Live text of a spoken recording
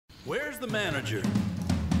Where's the manager?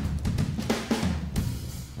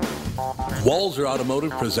 Walzer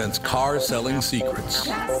Automotive presents Car Selling Secrets.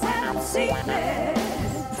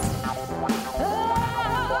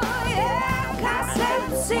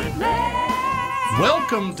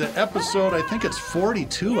 Welcome to episode, I think it's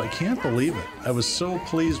 42. I can't believe it. I was so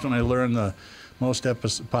pleased when I learned the most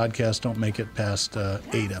podcasts don't make it past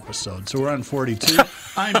 8 episodes. So we're on 42.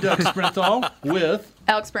 I'm Doug Sprinthal with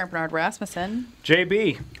Alex Brandt Bernard Rasmussen,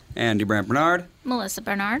 JB, Andy Brandt Bernard, Melissa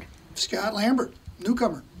Bernard, Scott Lambert,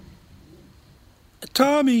 newcomer.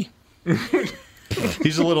 Tommy.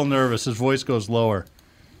 He's a little nervous. His voice goes lower.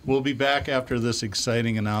 We'll be back after this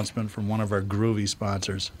exciting announcement from one of our groovy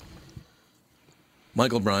sponsors.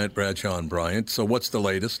 Michael Bryant, Bradshaw and Bryant. So what's the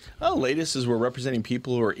latest? Well, latest is we're representing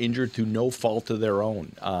people who are injured through no fault of their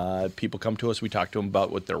own. People come to us. We talk to them about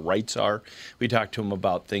what their rights are. We talk to them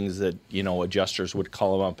about things that, adjusters would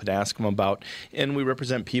call them up and ask them about. And we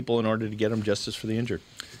represent people in order to get them justice for the injured.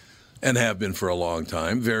 And have been for a long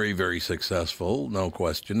time. Very, very successful, no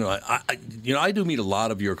question. I do meet a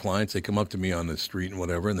lot of your clients. They come up to me on the street and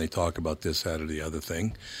whatever, and they talk about this, that, or the other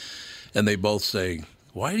thing. And they both say,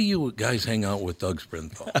 why do you guys hang out with Doug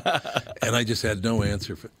Sprinthal? And I just had no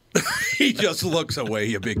answer for He just looks away,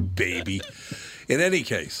 you big baby. In any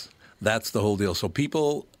case, that's the whole deal. So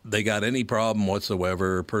people, they got any problem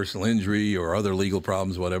whatsoever, personal injury or other legal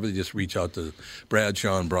problems, whatever, they just reach out to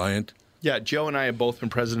Bradshaw and Bryant. Yeah, Joe and I have both been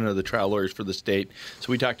president of the trial lawyers for the state,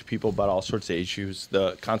 so we talk to people about all sorts of issues.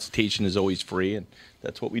 The consultation is always free, and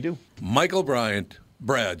that's what we do. Michael Bryant,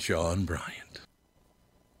 Bradshaw and Bryant.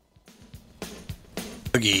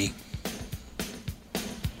 Dougie.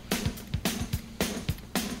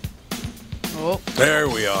 Oh, There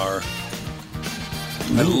we are.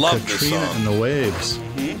 I love this Katrina song. and the Waves.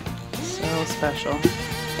 so special.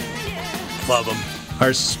 Love them.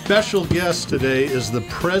 Our special guest today is the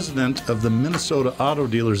president of the Minnesota Auto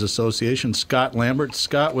Dealers Association, Scott Lambert.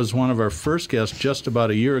 Scott was one of our first guests just about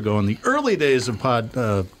a year ago in the early days of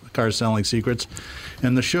Car Selling Secrets.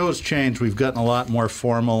 And the show has changed. We've gotten a lot more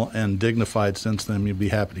formal and dignified since then. You'd be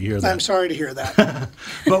happy to hear that. I'm sorry to hear that.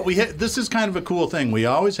 But this is kind of a cool thing. We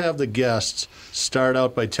always have the guests start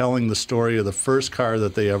out by telling the story of the first car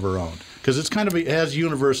that they ever owned. Because it has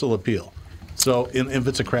universal appeal. So if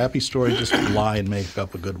it's a crappy story, just lie and make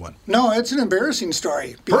up a good one. No, it's an embarrassing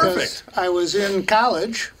story. Because Perfect. I was in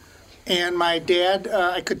college, and my dad,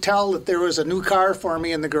 I could tell that there was a new car for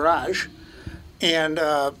me in the garage. And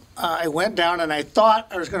I went down, and I thought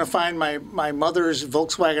I was going to find my mother's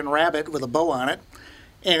Volkswagen Rabbit with a bow on it.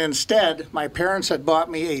 And instead, my parents had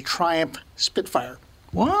bought me a Triumph Spitfire.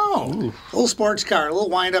 Wow. Little sports car, a little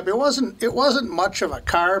wind-up. It wasn't much of a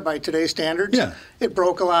car by today's standards. Yeah. It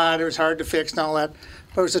broke a lot. It was hard to fix and all that.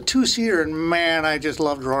 But it was a two-seater, and, man, I just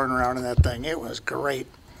loved roaring around in that thing. It was great.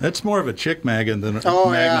 That's more of a chick magnet than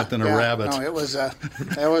yeah. a rabbit. No, it was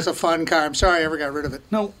a fun car. I'm sorry I ever got rid of it.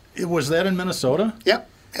 No, was that in Minnesota? Yep,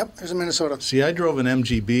 there's a Minnesota. See, I drove an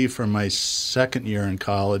MGB for my second year in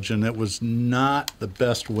college, and it was not the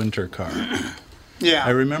best winter car. Yeah.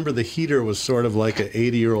 I remember the heater was sort of like an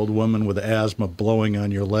 80-year-old woman with asthma blowing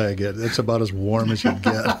on your leg. It's about as warm as you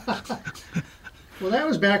get. Well, that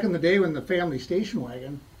was back in the day when the family station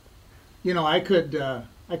wagon, I could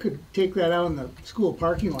take that out in the school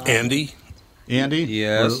parking lot. Andy,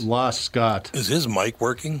 Yes. Or lost Scott. is his mic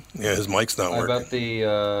working? Yeah, his mic's not I working. bet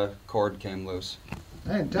the cord came loose.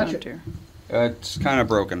 I didn't touch Oh, it. dear. It's kind of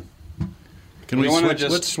broken. Can You we wanna switch?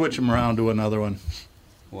 just- Let's switch them around to another one.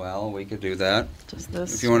 Well, we could do that. Does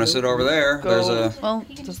this If you want to sit over there, go, there's a... Well,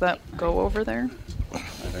 does that go over there? I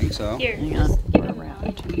think so. Hang on. Or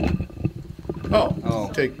around. Oh.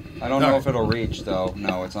 Take. I don't know All if it'll reach, though.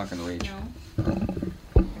 No, it's not going to reach.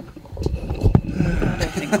 I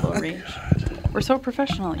think we'll reach. We're so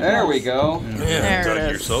professional. There we yes. go. Yeah, There Doug, it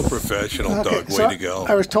you're is. so professional, Okay, Doug. Way so to go.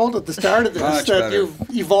 I was told at the start of this Much that better. you've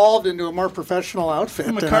evolved into a more professional outfit.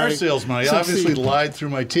 I'm a than car I- salesman. I since obviously the- lied through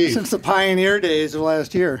my teeth. Since the pioneer days of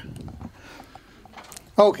last year.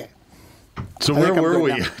 Okay. So I where think I'm were good we?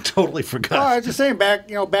 now. Totally Oh, I forgot. was just saying, back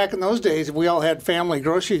in those days, we all had family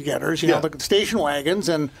grocery getters, Yeah. the station wagons,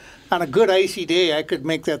 and on a good icy day, I could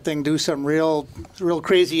make that thing do some real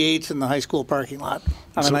crazy eights in the high school parking lot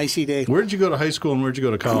on an icy day. Where'd you go to high school and where'd you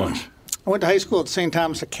go to college? I went to high school at St.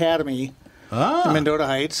 Thomas Academy in Mendota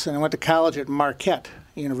Heights, and I went to college at Marquette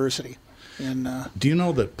University. Do you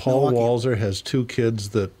know that Paul Milwaukee. Walzer has 2 kids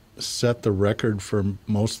that set the record for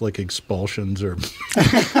most expulsions or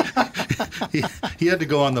he had to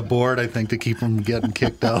go on the board, I think, to keep them getting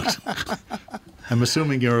kicked out. I'm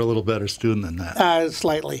assuming you're a little better student than that.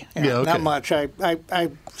 Slightly. Yeah, okay. Not much. I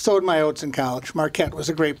sowed my oats in college. Marquette was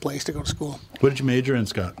a great place to go to school. What did you major in,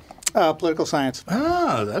 Scott? Political science.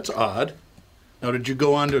 Ah, that's odd. Now, did you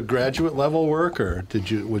go on to graduate level work, or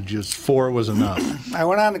would just 4 was enough? I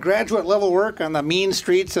went on to graduate level work on the mean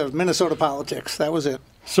streets of Minnesota politics. That was it.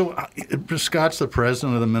 So Scott's the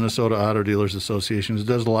president of the Minnesota Auto Dealers Association. He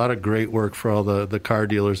does a lot of great work for all the car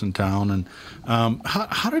dealers in town. And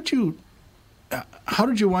how did you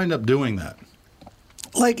wind up doing that?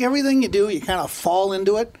 Like everything you do, you kind of fall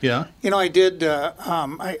into it. Yeah. I did.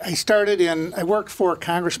 I started I worked for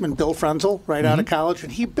Congressman Bill Frenzel right out of college,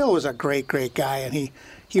 and Bill was a great guy, and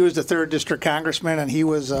he was the 3rd District Congressman, and he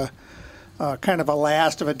was kind of a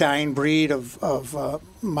last of a dying breed of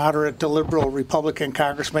moderate to liberal Republican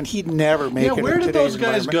congressman. He'd never make it. Where in did today's those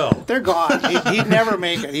guys environment. go? They're gone. He'd never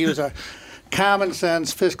make it. He was a common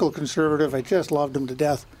sense fiscal conservative. I just loved him to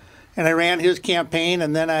death, and I ran his campaign,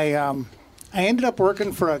 and then I ended up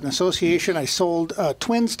working for an association. I sold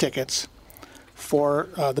Twins tickets for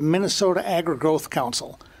the Minnesota Agri-Growth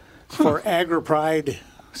Council for Agri-Pride,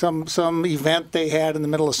 some event they had in the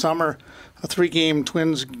middle of summer, a 3-game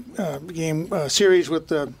Twins game series with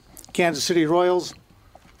the Kansas City Royals.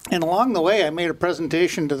 And along the way, I made a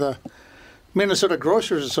presentation to the Minnesota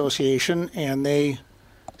Grocers Association, and they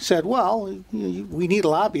said, well, we need a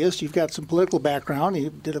lobbyist. You've got some political background. You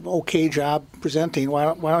did an okay job presenting.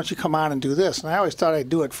 Why don't you come on and do this? And I always thought I'd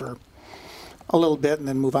do it for a little bit and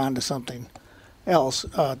then move on to something else.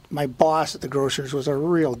 My boss at the Grocers was a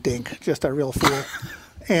real dink, just a real fool.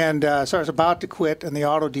 And so I was about to quit, and the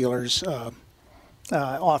auto dealers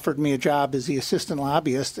offered me a job as the assistant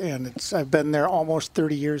lobbyist, and I've been there almost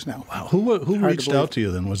 30 years now. Wow. Who reached out to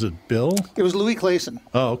you then? Was it Bill? It was Louis Clayson.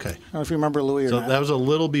 Oh, okay. I don't know if you remember Louis or So not. that was a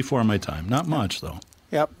little before my time. Not much, though.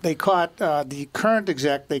 Yep. They caught the current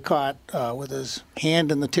exec, with his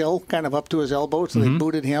hand in the till, kind of up to his elbow, so they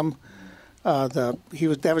booted him.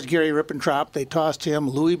 That was Gary Rippentrop. They tossed him.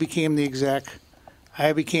 Louis became the exec.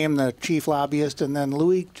 I became the chief lobbyist, and then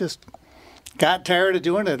Louis just got tired of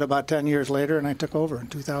doing it about 10 years later, and I took over in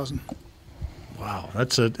 2000. Wow,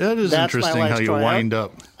 that is That's interesting my life how you story. wind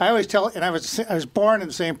up. I always tell, and I was born in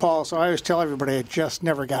St. Paul, so I always tell everybody I just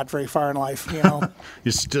never got very far in life.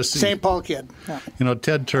 It's just St. Paul kid. Yeah.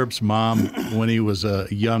 Ted Turp's mom, when he was a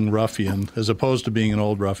young ruffian, as opposed to being an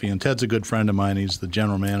old ruffian. Ted's a good friend of mine. He's the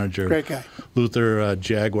general manager. Great guy. Luther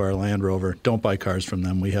Jaguar Land Rover. Don't buy cars from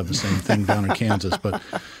them. We have the same thing down in Kansas. But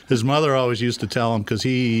his mother always used to tell him, because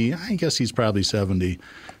I guess he's probably 70.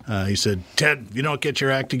 He said, Ted, if you don't get your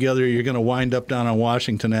act together, you're going to wind up down on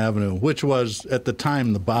Washington Avenue, which was, at the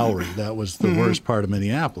time, the Bowery. That was the worst part of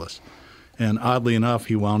Minneapolis. And oddly enough,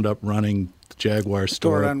 he wound up running the Jaguar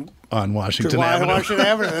store on Washington Avenue. Washington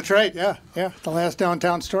Avenue, that's right, yeah. The last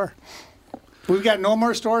downtown store. We've got no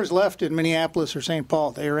more stores left in Minneapolis or St.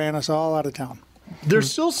 Paul. They ran us all out of town.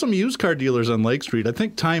 There's still some used car dealers on Lake Street. I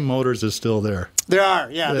think Time Motors is still there. There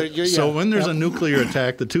are, yeah. So when there's a nuclear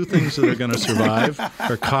attack, the two things that are going to survive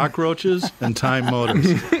are cockroaches and Time Motors.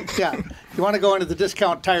 Yeah, you want to go into the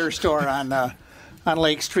discount tire store on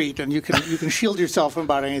Lake Street, and you can shield yourself from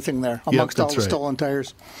about anything there amongst all the stolen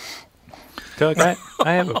tires. Doug, I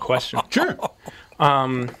have a question. Sure.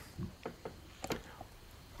 And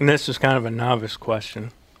this is kind of a novice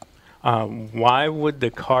question. Why would the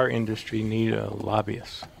car industry need a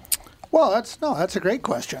lobbyist? Well, that's a great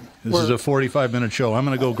question. This is a 45-minute show. I'm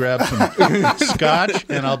going to go grab some scotch,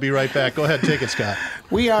 and I'll be right back. Go ahead, take it, Scott.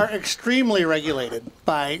 We are extremely regulated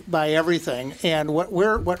by everything, and what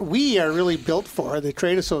we are really built for, the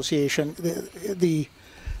trade association, the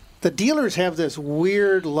dealers have this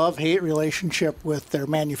weird love-hate relationship with their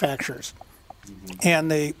manufacturers.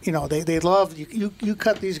 And they love you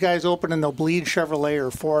cut these guys open and they'll bleed Chevrolet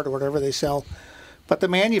or Ford or whatever they sell, but the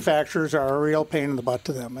manufacturers are a real pain in the butt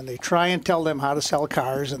to them, and they try and tell them how to sell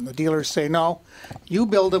cars, and the dealers say no, you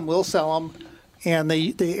build them, we'll sell them, and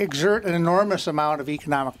they exert an enormous amount of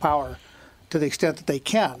economic power to the extent that they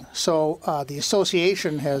can. So the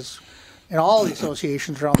association has, and all the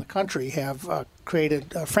associations around the country have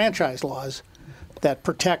created franchise laws that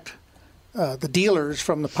protect the dealers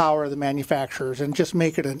from the power of the manufacturers and just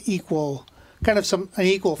make it an equal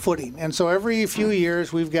footing. And so every few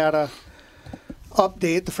years we've got to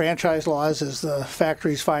update the franchise laws as the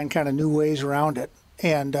factories find kind of new ways around it.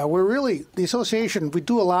 And the association, we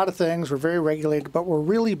do a lot of things, we're very regulated, but we're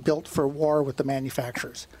really built for war with the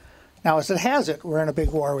manufacturers. Now, as it has it, we're in a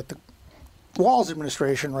big war with the Walz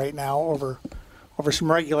administration right now over some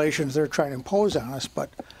regulations they're trying to impose on us, but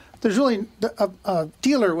there's really a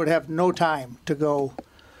dealer would have no time to go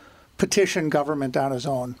petition government on his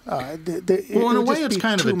own. Well, in a way, it's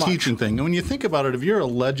kind of a teaching thing. And when you think about it, if you're a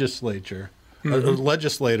legislator,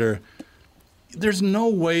 there's no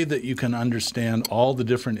way that you can understand all the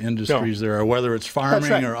different industries there are, whether it's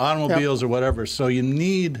farming or automobiles or whatever. So you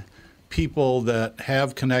need people that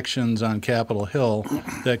have connections on Capitol Hill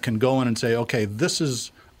that can go in and say, okay, this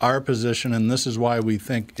is our position and this is why we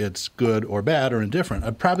think it's good or bad or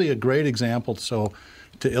indifferent. Probably a great example to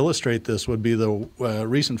illustrate this would be the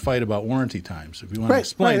recent fight about warranty times. If you want to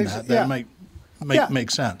explain that might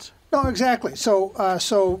make sense. No, exactly.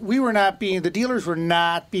 So we were not being, the dealers were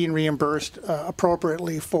not being reimbursed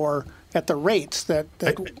appropriately at the rates that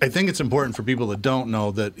I think it's important for people that don't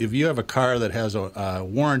know that if you have a car that has a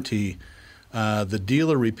warranty, the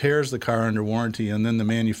dealer repairs the car under warranty, and then the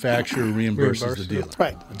manufacturer reimburses the dealer.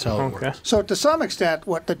 Right. That's how it works. So to some extent,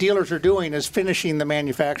 what the dealers are doing is finishing the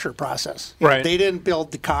manufacturer process. Right. They didn't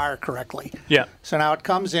build the car correctly. Yeah. So now it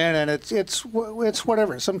comes in and it's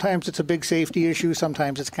whatever. Sometimes it's a big safety issue.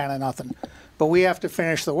 Sometimes it's kind of nothing. But we have to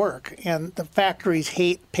finish the work, and the factories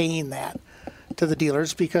hate paying that to the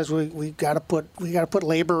dealers because we got to put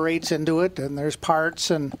labor rates into it, and there's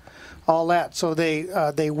parts and all that. So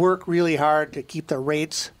they work really hard to keep the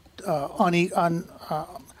rates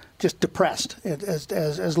just depressed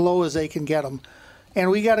as low as they can get them. And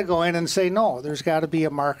we got to go in and say, no, there's got to be a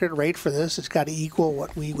market rate for this. It's got to equal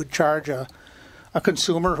what we would charge a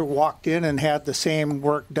consumer who walked in and had the same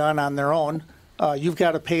work done on their own. You've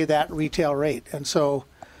got to pay that retail rate. And so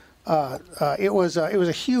it was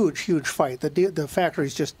a huge fight. The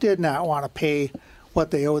factories just did not want to pay what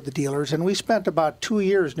they owed the dealers, and we spent about 2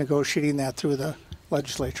 years negotiating that through the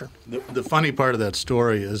legislature. The funny part of that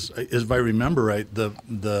story is if I remember right,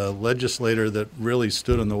 the legislator that really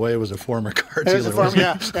stood in the way was a former car dealer.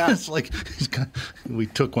 Yeah. It's like we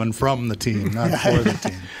took one from the team, not for the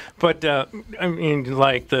team. But I mean,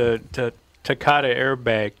 like the Takata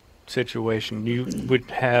airbag situation, you would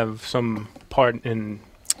have some part in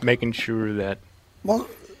making sure that. Well,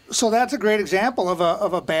 so that's a great example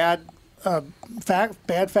of a bad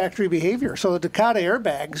factory behavior. So the Takata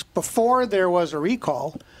airbags, before there was a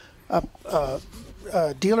recall, a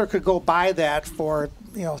dealer could go buy that for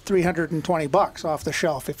 $320 off the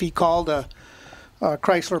shelf. If he called a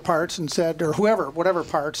Chrysler Parts and said, or whatever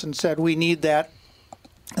parts, and said we need that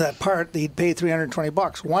part, he'd pay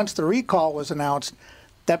 $320. Once the recall was announced,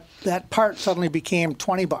 that part suddenly became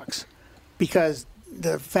 $20 because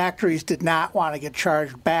the factories did not want to get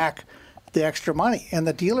charged back the extra money, and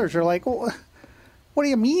the dealers are like, well, what do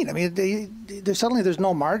you mean? I mean, suddenly there's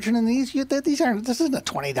no margin in these. This isn't a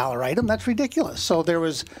 $20 item. That's ridiculous. So there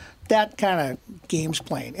was that kind of games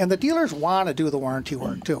playing, and the dealers want to do the warranty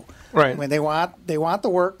work too. Right. I mean, they want the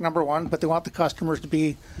work, number one, but they want the customers to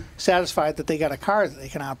be satisfied that they got a car that they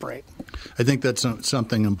can operate. I think that's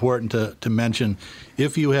something important to mention.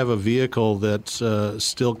 If you have a vehicle that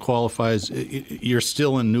still qualifies, you're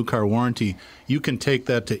still in new car warranty, you can take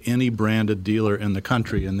that to any branded dealer in the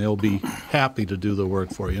country, and they'll be happy to do the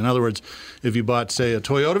work for you. In other words, if you bought, say, a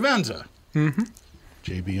Toyota Venza,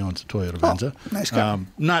 JB owns a Toyota Venza. Nice car.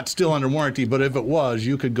 Not still under warranty, but if it was,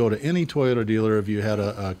 you could go to any Toyota dealer if you had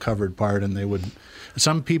a covered part, and they would.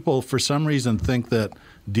 Some people, for some reason, think that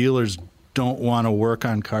dealers don't want to work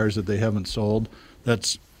on cars that they haven't sold.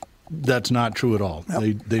 That's not true at all.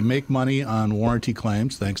 Yep. They make money on warranty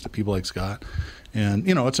claims, thanks to people like Scott, and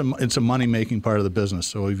it's a money making part of the business.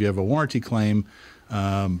 So if you have a warranty claim,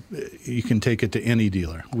 you can take it to any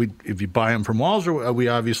dealer. If you buy them from Walser, we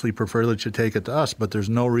obviously prefer that you take it to us, but there's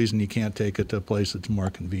no reason you can't take it to a place that's more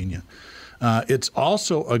convenient. It's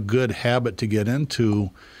also a good habit to get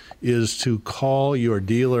into is to call your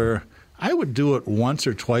dealer. I would do it once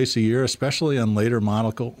or twice a year, especially on later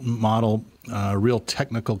model real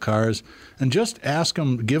technical cars, and just ask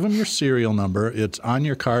them, give them your serial number. It's on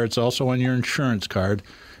your car. It's also on your insurance card.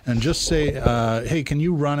 And just say, hey, can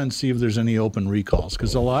you run and see if there's any open recalls?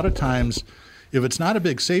 Because a lot of times, if it's not a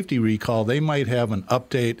big safety recall, they might have an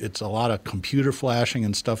update. It's a lot of computer flashing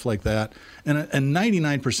and stuff like that. And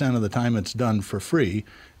 99% of the time it's done for free.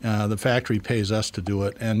 The factory pays us to do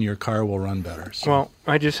it, and your car will run better. So. Well,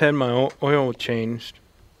 I just had my oil changed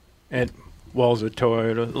at Walser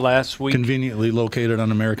Toyota last week. Conveniently located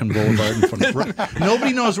on American Boulevard. In front of,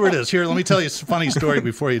 nobody knows where it is. Here, let me tell you a funny story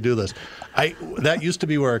before you do this. That used to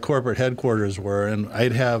be where our corporate headquarters were, and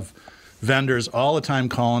I'd have vendors all the time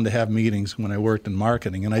calling to have meetings when I worked in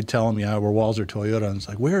marketing, and I'd tell them, yeah, we're Walser Toyota, and it's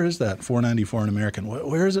like, where is that? 494 in American.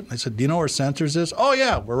 Where is it? And I said, do you know where Sensors is? Oh,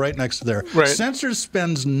 yeah, we're right next to there. Right. Sensors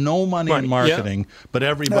spends no money in marketing, but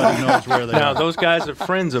everybody knows where they are. Now, those guys are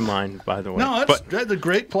friends of mine, by the way. No, that's a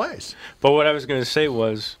great place. But what I was going to say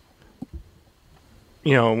was,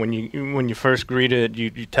 when you first greet it,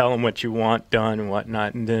 you tell them what you want done and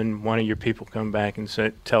whatnot, and then one of your people come back and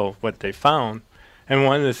tell what they found. And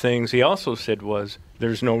one of the things he also said was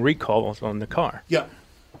there's no recalls on the car. Yeah.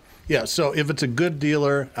 Yeah, so if it's a good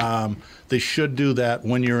dealer, they should do that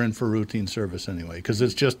when you're in for routine service anyway, because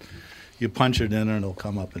it's just you punch it in and it'll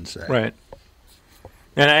come up and say. Right.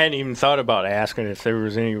 And I hadn't even thought about asking if there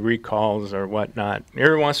was any recalls or whatnot.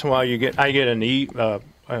 Every once in a while, I get an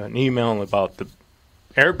email about the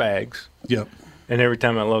airbags. Yep. And every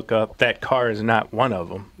time I look up, that car is not one of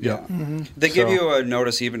them. Yeah. Mm-hmm. They give you a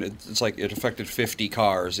notice, even it's like it affected 50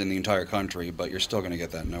 cars in the entire country, but you're still going to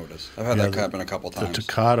get that notice. I've had that happen a couple times. The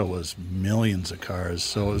Takata was millions of cars.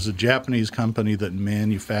 So it was a Japanese company that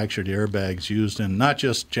manufactured airbags used in not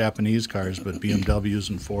just Japanese cars, but BMWs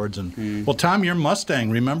and Fords. And well, Tom, your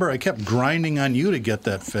Mustang, remember? I kept grinding on you to get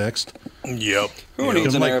that fixed. Yep. Who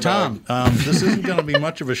needs I'm an like, airbag? Tom, this isn't going to be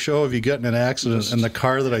much of a show if you get in an accident and the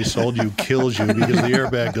car that I sold you kills you because the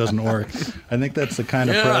airbag doesn't work. I think that's the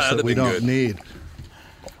kind of Yeah, press that'd that we have been don't good. need.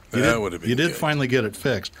 That would have been You did good. finally get it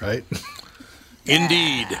fixed, right?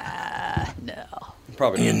 Indeed. No.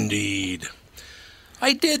 Probably. Indeed.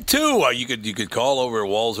 I did too. You could call over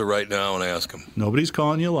at Walzer right now and ask him. Nobody's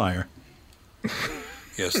calling you a liar.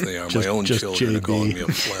 Yes, they are. Just- My own just children are JB. calling me a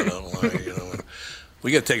flat out liar.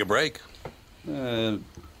 We got to take a break. Yeah, we'll be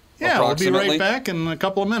Approximately. right back in a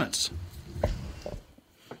couple of minutes.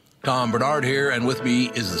 Tom Bernard here, and with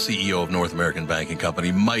me is the CEO of North American Banking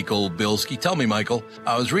Company, Michael Bilski. Tell me, Michael,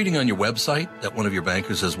 I was reading on your website that one of your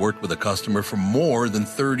bankers has worked with a customer for more than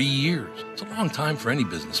 30 years. It's a long time for any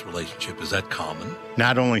business relationship. Is that common?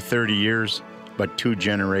 Not only 30 years, but 2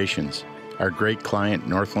 generations. Our great client,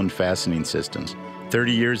 Northland Fastening Systems.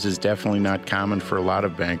 30 years is definitely not common for a lot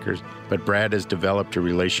of bankers, but Brad has developed a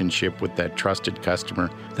relationship with that trusted customer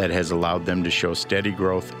that has allowed them to show steady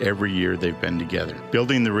growth every year they've been together.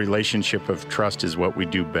 Building the relationship of trust is what we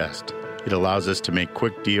do best. It allows us to make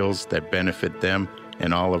quick deals that benefit them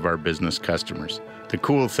and all of our business customers. The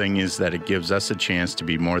cool thing is that it gives us a chance to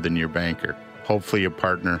be more than your banker, hopefully a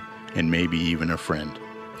partner, and maybe even a friend.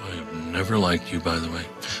 I have never liked you, by the way.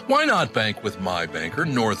 Why not bank with my banker,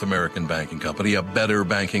 North American Banking Company, a better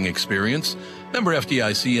banking experience? Member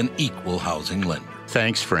FDIC, an equal housing lender.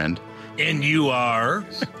 Thanks, friend. And you are?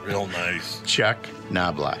 Real nice. Chuck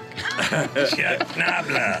Knobloch. Chuck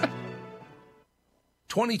Knobloch.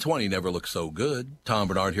 2020 never looked so good. Tom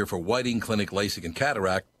Bernard here for Whiting Clinic LASIK and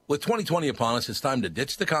Cataract. With 2020 upon us, it's time to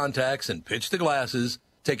ditch the contacts and pitch the glasses.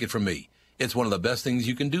 Take it from me. It's one of the best things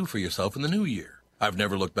you can do for yourself in the new year. I've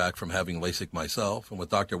never looked back from having LASIK myself, and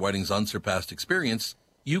with Dr. Whiting's unsurpassed experience,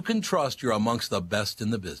 you can trust you're amongst the best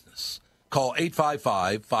in the business. Call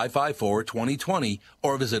 855-554-2020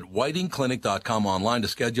 or visit whitingclinic.com online to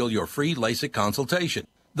schedule your free LASIK consultation.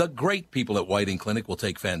 The great people at Whiting Clinic will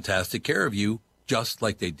take fantastic care of you, just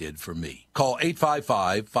like they did for me. Call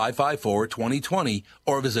 855-554-2020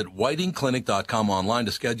 or visit whitingclinic.com online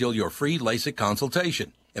to schedule your free LASIK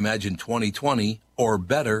consultation. Imagine 2020 or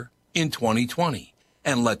better in 2020.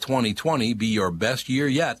 And let 2020 be your best year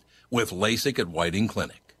yet with LASIK at Whiting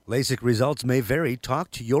Clinic. LASIK results may vary. Talk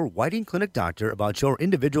to your Whiting Clinic doctor about your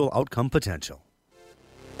individual outcome potential.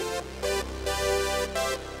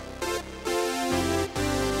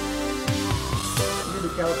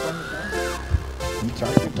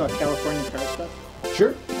 Talk California car stuff.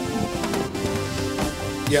 Sure.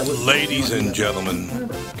 Yeah, Ladies and gentlemen,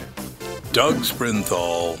 Doug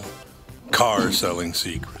Sprinthal, Car Selling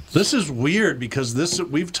Secrets. this is weird because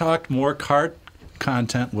we've talked more car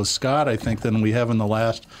content with Scott, I think, than we have in the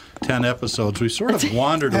last 10 episodes. We sort of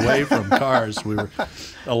wandered away from cars. We were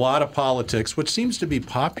a lot of politics, which seems to be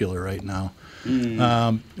popular right now.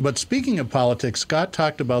 But speaking of politics, Scott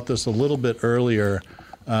talked about this a little bit earlier,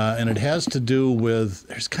 and it has to do with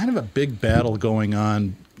there's kind of a big battle going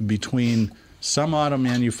on between some auto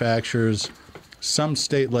manufacturers, some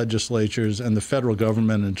state legislatures, and the federal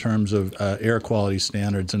government in terms of air quality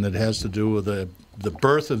standards, and it has to do with the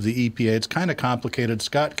birth of the EPA. It's kind of complicated.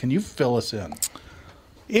 Scott, can you fill us in?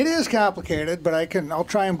 It is complicated, but I'll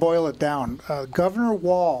try and boil it down. Governor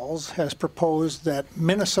Walz has proposed that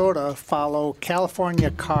Minnesota follow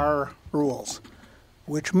California car rules,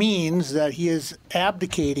 which means that he is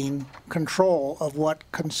abdicating control of what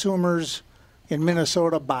consumers in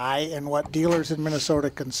Minnesota buy and what dealers in Minnesota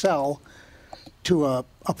can sell to a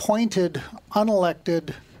appointed,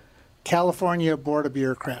 unelected California Board of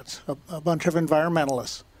Bureaucrats, a bunch of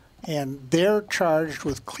environmentalists. And they're charged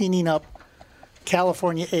with cleaning up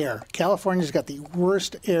California air. California's got the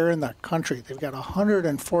worst air in the country. They've got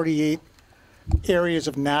 148 areas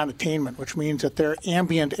of non-attainment, which means that their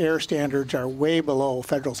ambient air standards are way below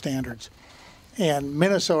federal standards. And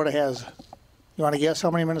Minnesota has. You want to guess how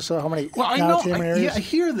many Minnesota? How many? Well, I know. areas? I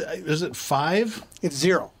hear that. Is it 5? It's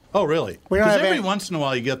 0. Oh, really? We don't Because have every any- once in a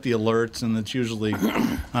while you get the alerts, and it's usually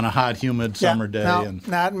on a hot, humid summer day. No, And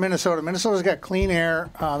not in Minnesota. Minnesota's got clean air.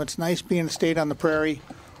 It's nice being a state on the prairie.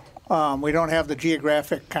 We don't have the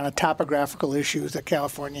geographic kind of topographical issues that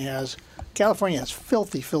California has. California has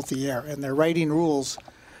filthy, filthy air, and they're writing rules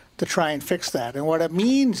to try and fix that. And what it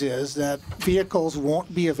means is that vehicles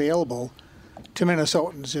won't be available to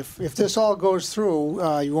Minnesotans. If this all goes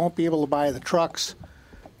through, you won't be able to buy the trucks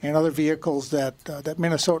and other vehicles that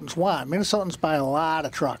Minnesotans want. Minnesotans buy a lot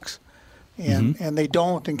of trucks, and they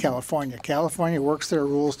don't in California. California works their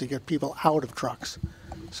rules to get people out of trucks.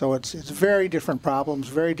 So it's very different problems,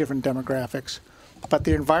 very different demographics. But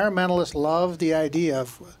the environmentalists love the idea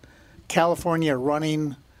of California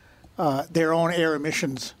running their own air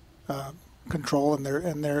emissions control and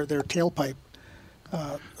their tailpipe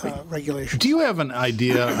regulations. do you have an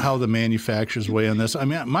idea how the manufacturers weigh on this? I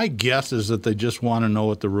mean, my guess is that they just want to know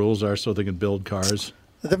what the rules are so they can build cars.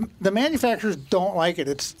 The manufacturers don't like it.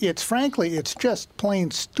 It's frankly, it's just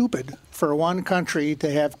plain stupid for one country to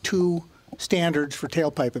have 2 standards for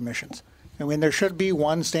tailpipe emissions. I mean, there should be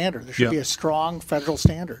one standard. There should be a strong federal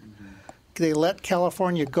standard. They let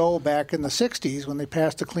California go back in the 60s when they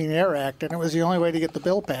passed the Clean Air Act, and it was the only way to get the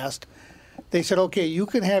bill passed. They said, okay, you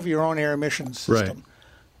can have your own air emissions system.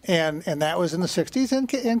 Right. And that was in the 60s,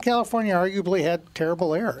 and California arguably had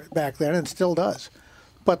terrible air back then and still does.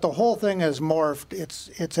 But the whole thing has morphed.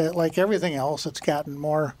 It's like everything else. It's gotten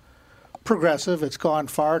more progressive. It's gone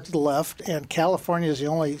far to the left, and California is the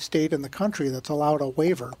only state in the country that's allowed a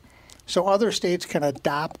waiver. So other states can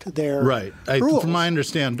adopt their rules. From my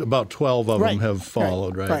understanding, about 12 of them have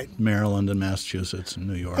followed, right? Maryland and Massachusetts and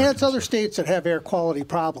New York. And it's other states that have air quality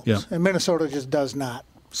problems, and Minnesota just does not.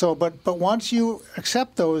 So, but once you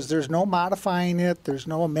accept those, there's no modifying it, there's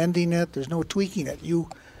no amending it, there's no tweaking it. You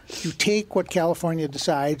take what California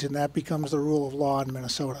decides, and that becomes the rule of law in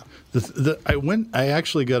Minnesota. I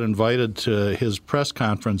actually got invited to his press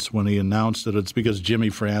conference when he announced that it's because Jimmy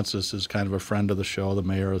Francis is kind of a friend of the show, the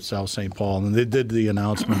mayor of South St. Paul, and they did the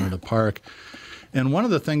announcement at the park. And one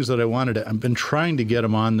of the things that I've been trying to get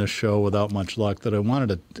him on this show without much luck, that I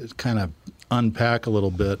wanted to kind of unpack a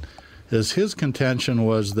little bit, is his contention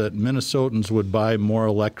was that Minnesotans would buy more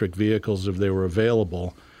electric vehicles if they were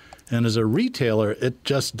available. And as a retailer, it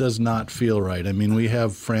just does not feel right. I mean, we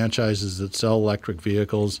have franchises that sell electric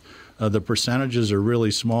vehicles. The percentages are really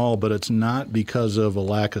small, but it's not because of a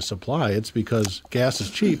lack of supply. It's because gas is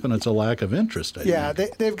cheap and it's a lack of interest, I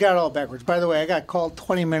think. They've got it all backwards. By the way, I got called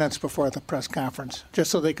 20 minutes before the press conference just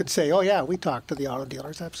so they could say, oh, yeah, we talked to the auto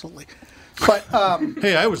dealers, absolutely. But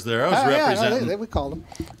hey, I was there. I was representing. We called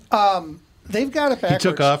them. They've got it backwards. He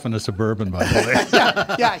took off in a Suburban, by the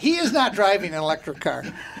way. yeah, he is not driving an electric car.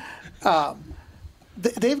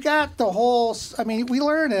 They've got the whole. I mean, we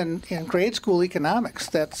learn in grade school economics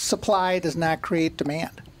that supply does not create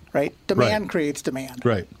demand, right? Demand creates demand,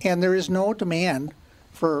 right? And there is no demand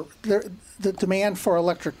for the demand for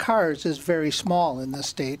electric cars is very small in this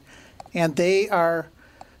state, and the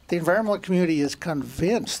environmental community is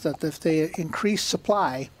convinced that if they increase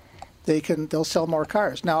supply, they'll sell more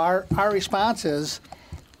cars. Now, our response is,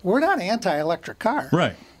 we're not anti-electric car,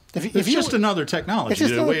 right? It's just another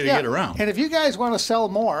technology, a way to get around. And if you guys want to sell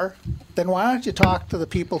more, then why don't you talk to the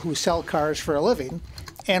people who sell cars for a living,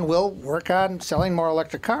 and we'll work on selling more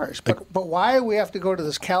electric cars. But why we have to go to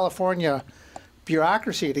this California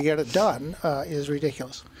bureaucracy to get it done is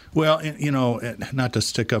ridiculous. Well, not to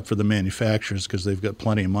stick up for the manufacturers because they've got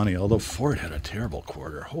plenty of money, although Ford had a terrible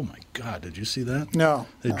quarter. Oh, my God. Did you see that? No.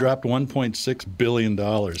 They dropped $1.6 billion.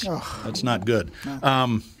 That's not good.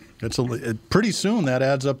 No. Pretty soon that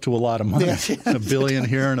adds up to a lot of money. $1 billion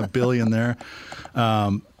here and $1 billion there.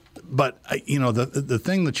 But the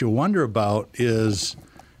thing that you wonder about is,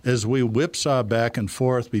 as we whipsaw back and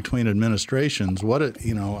forth between administrations,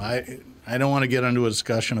 I don't want to get into a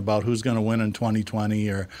discussion about who's going to win in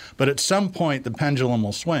 2020, but at some point the pendulum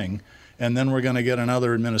will swing, and then we're going to get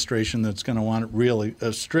another administration that's going to want really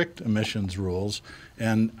strict emissions rules.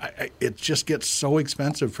 And it just gets so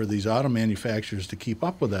expensive for these auto manufacturers to keep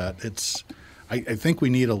up with that. I think we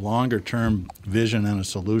need a longer-term vision and a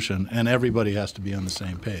solution, and everybody has to be on the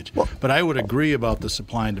same page. But I would agree about the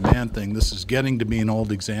supply and demand thing. This is getting to be an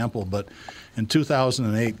old example, but in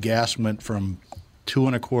 2008, gas went from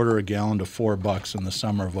 $2.25 a gallon to $4 in the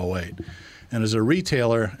summer of 2008. And as a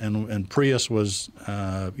retailer, and Prius was,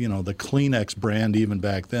 the Kleenex brand even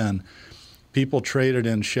back then, people traded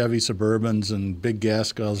in Chevy Suburbans and big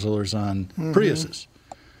gas guzzlers on Priuses.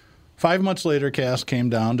 5 months later, gas came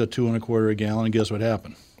down to $2.25 a gallon, and guess what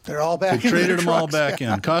happened? They're all back They in traded their them all trucks. back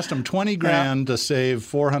in. Cost them $20,000 to save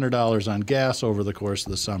 $400 on gas over the course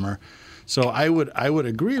of the summer. So I would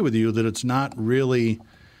agree with you that it's not really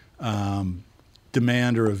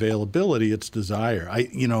demand or availability; it's desire.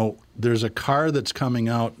 There's a car that's coming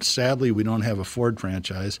out. Sadly, we don't have a Ford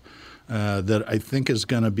franchise that I think is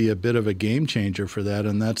going to be a bit of a game changer for that,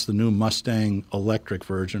 and that's the new Mustang electric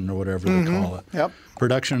version or whatever they call it. Yep.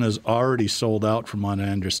 Production is already sold out, from what I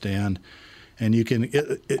understand. And you can.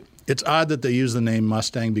 It's odd that they use the name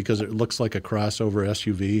Mustang because it looks like a crossover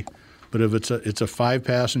SUV. But if it's a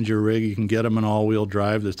 5-passenger rig, you can get them in all-wheel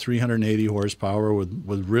drive. There's 380 horsepower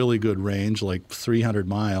with really good range, like 300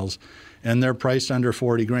 miles, and they're priced under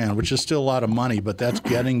 $40,000, which is still a lot of money. But that's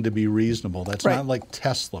getting to be reasonable. That's Right. not like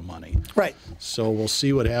Tesla money. Right. So we'll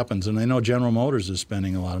see what happens. And I know General Motors is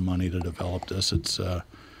spending a lot of money to develop this.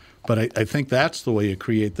 But I think that's the way you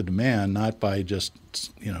create the demand, not by just,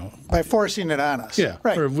 By forcing it on us. Yeah.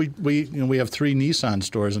 Right. Or if we have 3 Nissan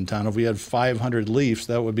stores in town. If we had 500 Leafs,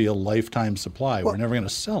 that would be a lifetime supply. We're never going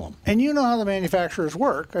to sell them. And you know how the manufacturers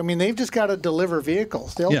work. I mean, they've just got to deliver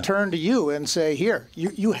vehicles. They'll turn to you and say, here,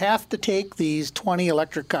 you have to take these 20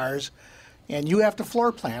 electric cars and you have to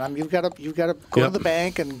floor plan them. You've got to go to the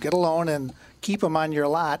bank and get a loan and keep them on your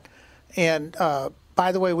lot. And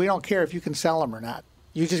by the way, we don't care if you can sell them or not.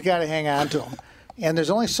 You just got to hang on to them. And there's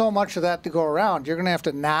only so much of that to go around. You're going to have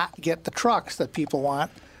to not get the trucks that people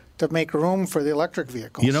want to make room for the electric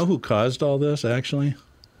vehicles. You know who caused all this, actually?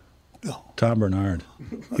 No. Tom Bernard.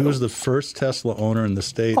 He was the first Tesla owner in the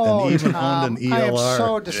state Oh, and even Tom, owned an I am ELR.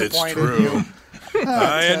 so disappointed true. in you.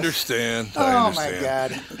 I understand. Oh, my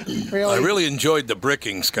God. Really? I really enjoyed the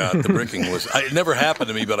bricking, Scott. The bricking it never happened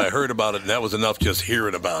to me, but I heard about it, and that was enough just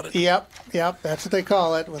hearing about it. Yep. That's what they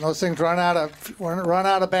call it. When those things run out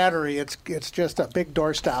of battery, it's just a big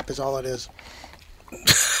doorstop is all it is.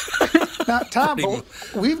 Now, Tom,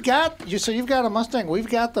 you've got a Mustang. We've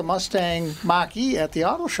got the Mustang Mach-E at the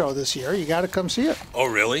auto show this year. You got to come see it. Oh,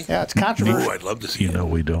 really? Yeah, it's controversial. Ooh, I'd love to see it.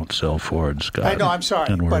 We don't sell Ford, Scott. I know, I'm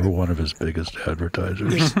sorry. And we're but one of his biggest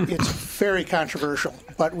advertisers. it's very controversial.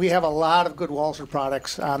 But we have a lot of good Walser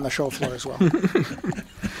products on the show floor as well.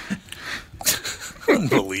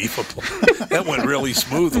 Unbelievable. That went really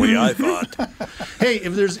smoothly, I thought. Hey,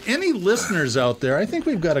 if there's any listeners out there, I think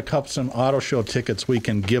we've got some auto show tickets we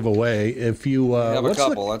can give away. If you We have a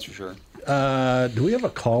couple, that's for sure. Do we have a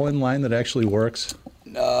call-in line that actually works?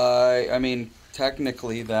 I mean,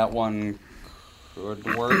 technically that one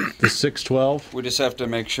could work. The 612? We just have to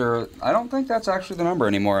make sure. I don't think that's actually the number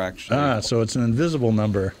anymore, actually. So it's an invisible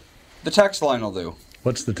number. The text line will do.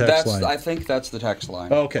 What's the text line? I think that's the text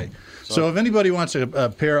line. Okay. So if anybody wants a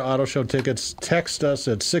pair of auto show tickets, text us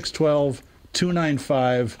at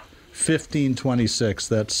 612-295-1526.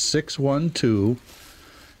 That's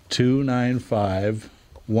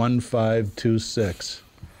 612-295-1526.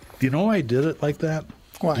 Do you know why I did it like that?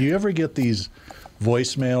 Why? Do you ever get these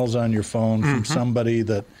voicemails on your phone from somebody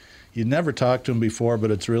that you never talked to them before,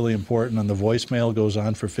 but it's really important, and the voicemail goes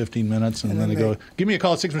on for 15 minutes, and then they go, give me a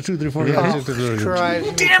call at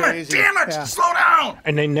 612-344. Damn it! Yeah. Slow down!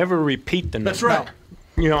 And they never repeat the number. That's right.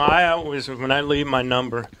 I always, when I leave my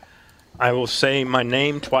number, I will say my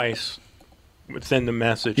name twice within the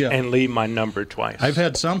message and leave my number twice. I've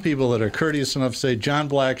had some people that are courteous enough to say, John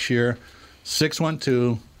Blackshear,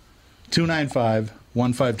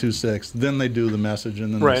 612-295-1526. Then they do the message,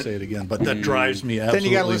 and then they say it again. But that drives me absolutely Then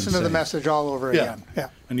you got to listen insane. to the message all over again. Yeah.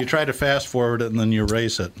 And you try to fast forward it, and then you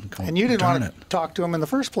erase it. And you didn't want to talk to them in the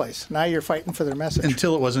first place. Now you're fighting for their message.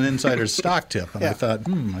 Until it was an insider's stock tip. And I thought,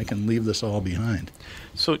 I can leave this all behind.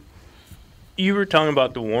 So you were talking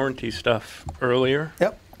about the warranty stuff earlier.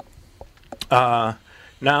 Yep.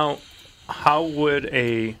 Now, how would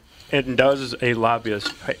does a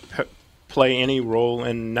lobbyist play any role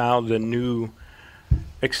in now the new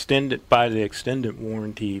extended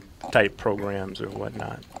warranty type programs or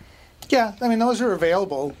whatnot? Yeah, I mean, those are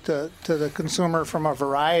available to the consumer from a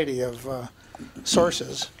variety of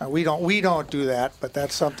sources. We don't do that, but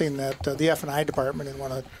that's something that the F&I department in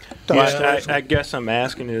one of I guess I'm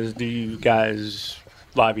asking is, do you guys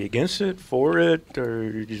lobby against it, for it,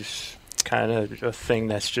 or just kind of a thing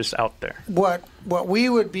that's just out there? What we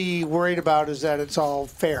would be worried about is that it's all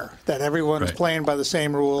fair, that everyone's playing by the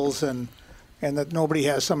same rules, and that nobody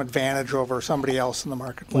has some advantage over somebody else in the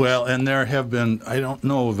marketplace. Well, and there have been, I don't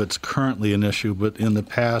know if it's currently an issue, but in the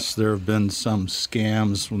past there have been some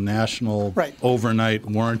scams, national overnight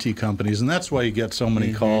warranty companies, and that's why you get so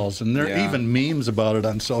many calls. And there are even memes about it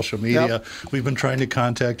on social media. Yep. We've been trying to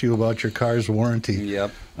contact you about your car's warranty.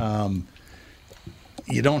 Yep.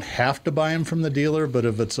 you don't have to buy them from the dealer, but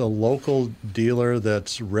if it's a local dealer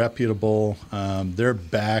that's reputable, they're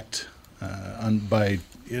backed by.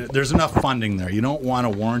 There's enough funding there. You don't want a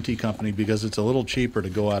warranty company because it's a little cheaper to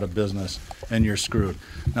go out of business and you're screwed.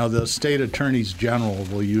 Now, the state attorneys general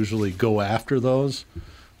will usually go after those,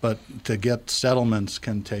 but to get settlements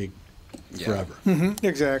can take forever. Mm-hmm.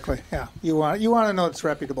 Exactly. Yeah. You want to know it's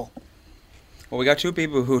reputable. Well, we got two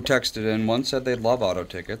people who texted in. One said they love auto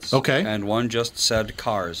tickets. Okay. And one just said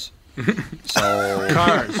cars. So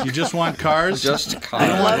cars. You just want cars? Just cars.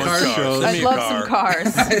 I'd love some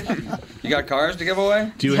cars. You got cars to give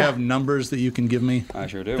away? Do you have numbers that you can give me? I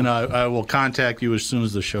sure do. And I will contact you as soon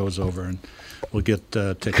as the show's over, and we'll get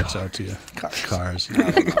tickets out to you. Cars.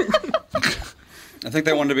 I think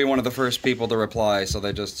they wanted to be one of the first people to reply, so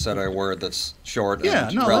they just said a word that's short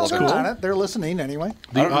and relevant. That's cool. On it. They're listening anyway.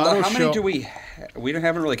 How many do we? We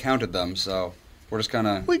haven't really counted them, so we're just kind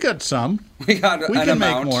of. We got some. We got an can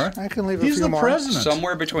amount. Make more. I can leave a He's few the more. president.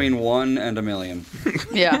 Somewhere between 1 and 1 million.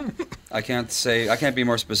 Yeah. I can't be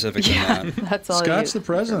more specific than that. That's all. Scott's the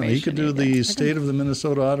president. He could do the State of the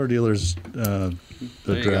Minnesota Auto Dealers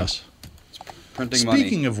address. Printing money.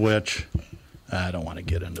 Speaking of which, I don't want to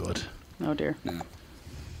get into it. Oh dear.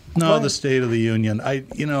 No, the State of the Union.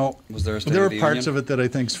 Was there a State there of are the parts Union? of it that I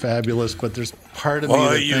think's fabulous, but there's part of me Why,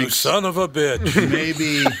 that you thinks son of a bitch.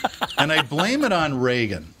 maybe, and I blame it on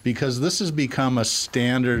Reagan because this has become a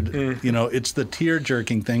standard. It's the tear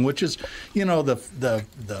jerking thing, which is,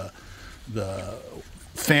 the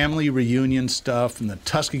family reunion stuff and the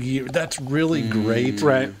Tuskegee. That's really great,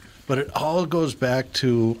 Right. But it all goes back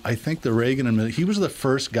to, I think, the Reagan administration. He was the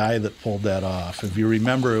first guy that pulled that off. If you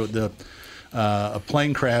remember, a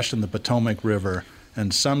plane crashed in the Potomac River,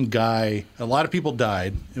 and some guy, a lot of people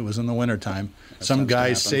died. It was in the wintertime. Some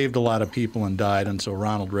guy saved a lot of people and died, and so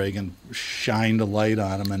Ronald Reagan shined a light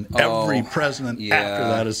on him, and every president after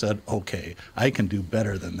that has said, okay, I can do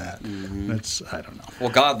better than that. I don't know. Well,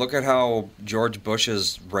 God, look at how George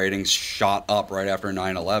Bush's ratings shot up right after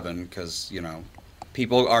 9/11 because,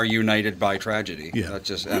 people are united by tragedy. Yeah. That's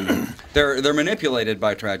just, and they're manipulated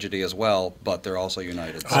by tragedy as well, but they're also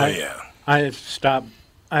united. So. Oh, yeah. I stopped.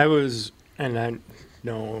 I was, and I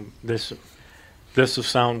know this will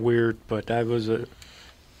sound weird, but I was a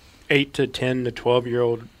 8 to 10 to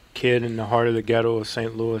 12-year-old kid in the heart of the ghetto of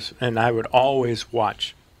St. Louis, and I would always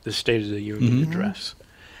watch the State of the Union address.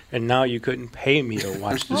 And now you couldn't pay me to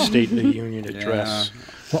watch the State of the Union address.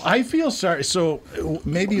 Well, I feel sorry. So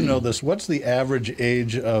maybe you know this. What's the average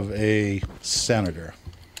age of a senator?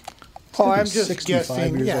 Oh, I'm just 65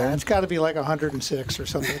 guessing. years Yeah, old? it's got to be like 106 or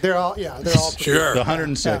something. They're all Sure. The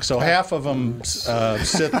 106. So half of them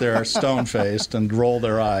sit there stone-faced and roll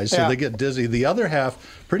their eyes, so they get dizzy. The other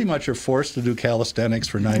half pretty much are forced to do calisthenics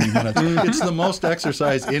for 90 minutes. It's the most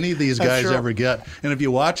exercise any of these guys ever get. And if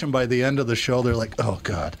you watch them by the end of the show, they're like, oh,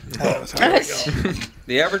 God.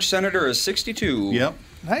 The average senator is 62. Yep.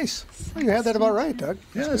 Nice. Well, you had that about right, Doug.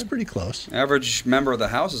 Yeah, that's pretty close. Average member of the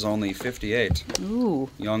House is only 58.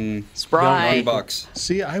 Ooh. Young Spry. bucks.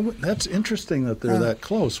 See, that's interesting that they're that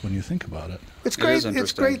close when you think about it. It's It great. is It's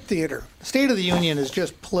interesting. great theater. State of the Union is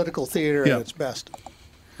just political theater at its best.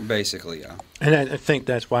 Basically, yeah. And I think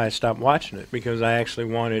that's why I stopped watching it, because I actually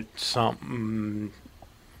wanted something.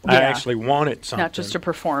 I Yeah. actually wanted something. Not just a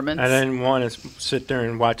performance. I didn't want to sit there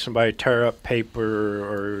and watch somebody tear up paper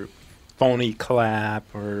or phony clap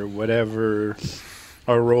or whatever,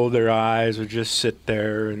 or roll their eyes or just sit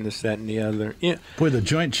there and this, that, and the other. Yeah. Boy, the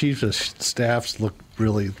Joint Chiefs of Staffs looked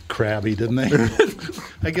really crabby, didn't they?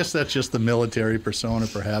 I guess that's just the military persona,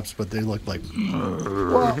 perhaps, but they looked like...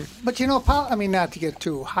 Well, but I mean, not to get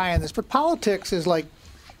too high on this, but politics is like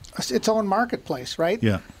its own marketplace, right?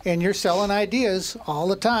 Yeah. And you're selling ideas all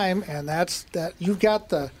the time, and that's that.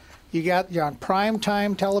 You're on prime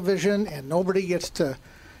time television, and nobody gets to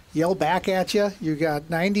yell back at you. You got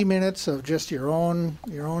 90 minutes of just your own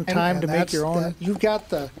time to make your own. You've got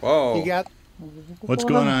the. Whoa. You got. What's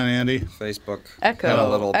going on, Andy? Facebook Echo. had a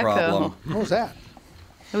little Echo. problem. What was that?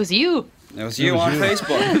 It was you. It was you on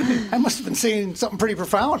Facebook. I must have been saying something pretty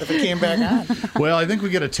profound if it came back on. Well, I think we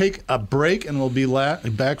got to take a break, and we'll be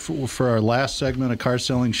back for our last segment of car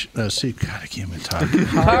selling. God, I can't even talk.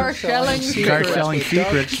 Car selling Car secrets. selling with Doug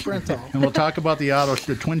secrets, Sprinthal. and we'll talk about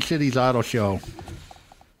the Twin Cities Auto Show.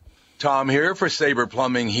 Tom here for Sabre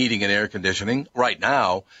Plumbing, Heating, and Air Conditioning. Right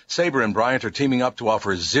now, Sabre and Bryant are teaming up to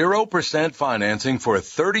offer 0% financing for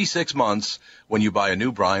 36 months when you buy a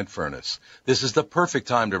new Bryant furnace. This is the perfect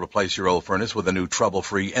time to replace your old furnace with a new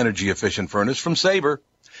trouble-free, energy-efficient furnace from Sabre.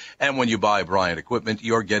 And when you buy Bryant equipment,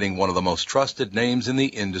 you're getting one of the most trusted names in the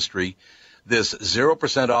industry. This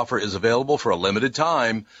 0% offer is available for a limited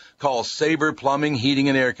time. Call Sabre Plumbing, Heating,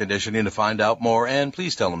 and Air Conditioning to find out more, and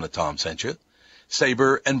please tell them that Tom sent you.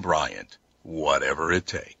 Sabre and Bryant, whatever it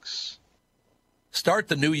takes. Start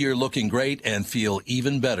the new year looking great and feel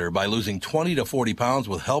even better by losing 20 to 40 pounds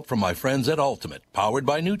with help from my friends at Ultimate, powered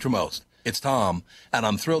by Nutrimost. It's Tom, and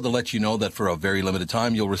I'm thrilled to let you know that for a very limited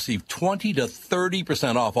time, you'll receive 20 to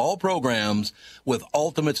 30% off all programs with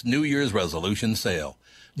Ultimate's New Year's resolution sale.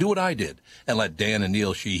 Do what I did and let Dan and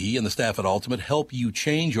Neil Sheehy and the staff at Ultimate help you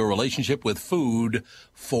change your relationship with food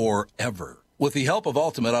forever. With the help of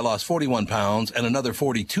Ultimate, I lost 41 pounds and another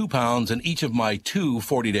 42 pounds in each of my 2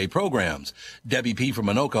 40-day programs. Debbie P. from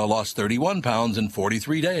Anoka lost 31 pounds in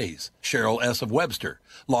 43 days. Cheryl S. of Webster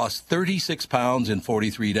lost 36 pounds in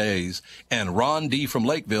 43 days. And Ron D. from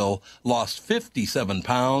Lakeville lost 57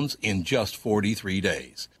 pounds in just 43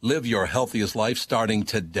 days. Live your healthiest life starting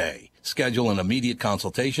today. Schedule an immediate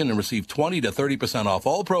consultation and receive 20 to 30% off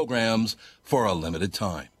all programs for a limited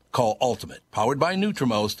time. Call Ultimate, powered by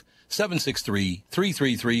Nutrimost,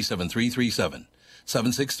 763-333-7337.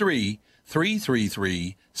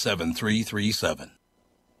 763-333-7337.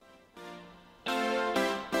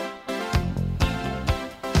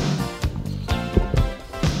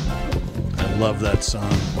 I love that song.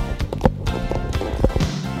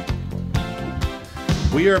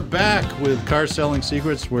 We are back with Car Selling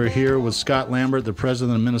Secrets. We're here with Scott Lambert, the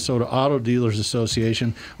president of the Minnesota Auto Dealers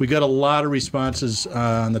Association. We got a lot of responses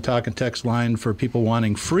on the talk and text line for people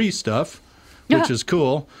wanting free stuff, which is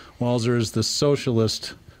cool. Walzer is the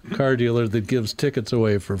socialist car dealer that gives tickets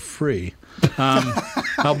away for free.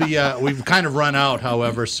 We've kind of run out,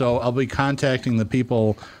 however, so I'll be contacting the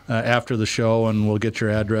people after the show, and we'll get your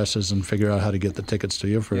addresses and figure out how to get the tickets to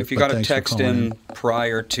you. If you got a text in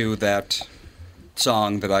prior to that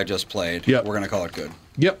song that I just played, we're going to call it good.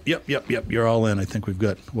 Yep. You're all in. I think we've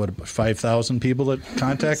got, about 5,000 people that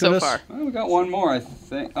contacted us? So far. Well, we got one more, I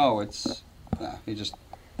think. Oh, it's...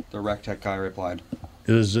 the Rec Tech guy replied.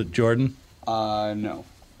 Is it Jordan? No.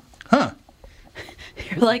 Huh.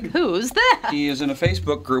 You're like, who's that? He is in a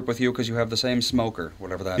Facebook group with you because you have the same smoker,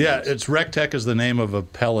 whatever that is. Yeah, it's Rec Tech is the name of a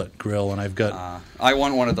pellet grill, and I've got... I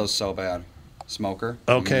want one of those so bad. Smoker.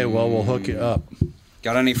 Okay, well, we'll hook you up.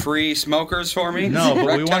 Got any free smokers for me? No,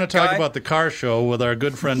 but we want to talk guy? about the car show with our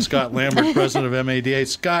good friend Scott Lambert, president of MADA.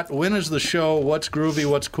 Scott, when is the show? What's groovy?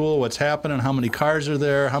 What's cool? What's happening? How many cars are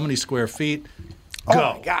there? How many square feet? Go.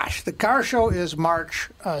 Oh, my gosh. The car show is March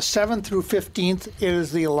 7th through 15th. It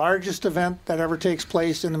is the largest event that ever takes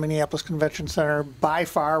place in the Minneapolis Convention Center. By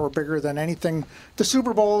far, we're bigger than anything the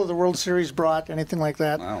Super Bowl or the World Series brought, anything like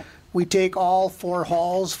that. Wow. We take all 4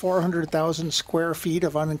 halls, 400,000 square feet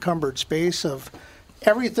of unencumbered space of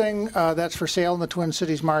everything that's for sale in the Twin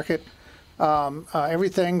Cities market.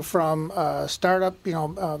 Everything from startup,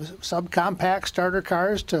 subcompact starter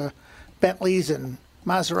cars to Bentleys and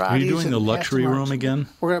Maseratis. Are you doing the luxury room again?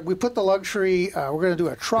 We put the luxury. We're going to do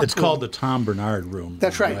a truck. It's room. called the Tom Bernard room.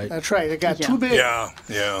 That's right. That's right. It got too big.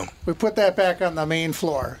 Yeah. We put that back on the main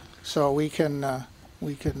floor so we can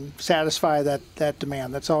satisfy that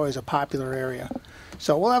demand. That's always a popular area.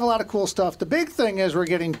 So we'll have a lot of cool stuff. The big thing is we're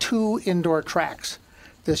getting 2 indoor tracks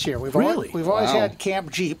this year. We've always had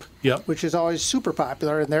Camp Jeep, which is always super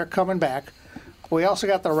popular, and they're coming back. We also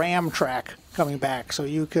got the Ram track coming back, so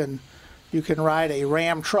you can ride a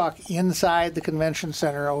Ram truck inside the convention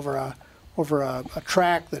center over a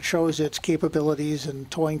track that shows its capabilities and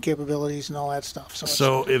towing capabilities and all that stuff.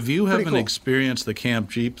 So if you haven't cool. experienced the Camp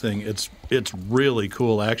Jeep thing, it's really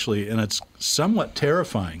cool actually, and it's somewhat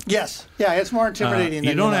terrifying. Yes, yeah, it's more intimidating.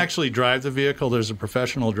 You don't actually drive the vehicle. There's a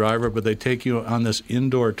professional driver, but they take you on this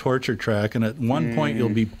indoor torture track, and at one point you'll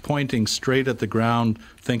be pointing straight at the ground,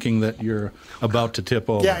 thinking that you're about to tip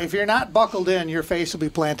over. Yeah, if you're not buckled in, your face will be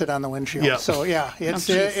planted on the windshield. Yep. So yeah,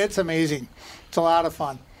 it's amazing. It's a lot of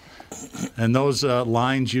fun. And those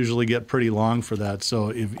lines usually get pretty long for that. So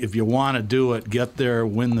if you want to do it, get there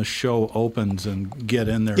when the show opens and get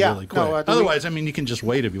in there really quick. Otherwise, you can just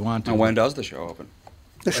wait if you want to. And when does the show open?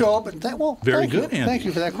 The show opens. Very good, Andy. Thank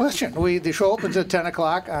you for that question. The show opens at 10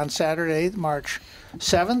 o'clock on Saturday, March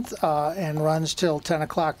 7th, and runs till 10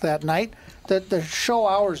 o'clock that night. The show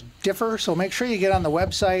hours differ, so make sure you get on the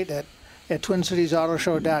website at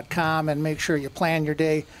TwinCitiesAutoShow.com and make sure you plan your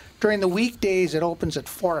day. During the weekdays, it opens at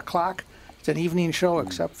 4 o'clock. It's an evening show,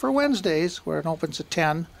 except for Wednesdays, where it opens at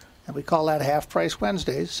 10, and we call that Half-Price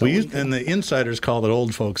Wednesdays. So and the insiders call it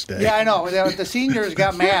Old Folks' Day. Yeah, I know. The seniors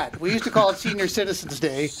got mad. We used to call it Senior Citizens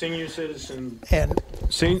Day. Senior Citizen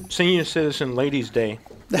Ladies' Day.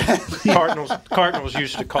 Cardinals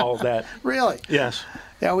used to call that. Really? Yes.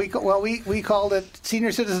 Yeah, we called it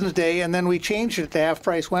Senior Citizens Day, and then we changed it to Half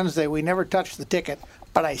Price Wednesday. We never touched the ticket,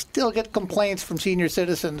 but I still get complaints from senior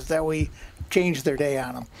citizens that we changed their day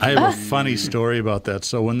on them. I have a funny story about that.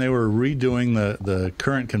 So when they were redoing the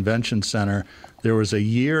current convention center, there was a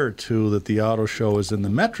year or two that the auto show was in the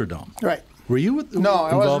Metrodome. Right. Were you No, I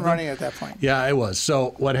involved wasn't in? running at that point. Yeah, I was.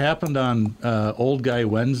 So what happened on Old Guy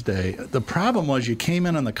Wednesday, the problem was you came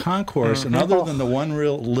in on the concourse, and other than the one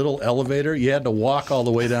real little elevator, you had to walk all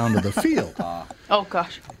the way down to the field. Oh,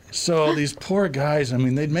 gosh. So these poor guys, I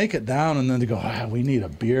mean, they'd make it down, and then they go, we need a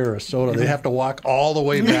beer or a soda. They'd have to walk all the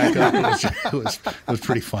way back up. It was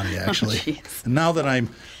pretty funny, actually. And now that I'm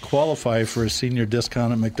qualified for a senior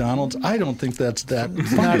discount at McDonald's, I don't think that's that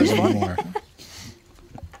funny anymore.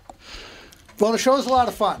 Well, the show's a lot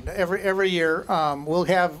of fun. Every year, we'll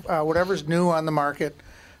have whatever's new on the market,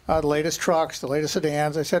 the latest trucks, the latest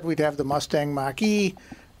sedans. I said we'd have the Mustang Mach-E.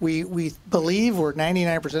 We believe, we're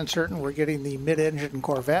 99% certain we're getting the mid-engine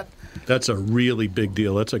Corvette. That's a really big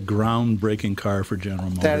deal. That's a groundbreaking car for General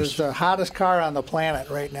Motors. That is the hottest car on the planet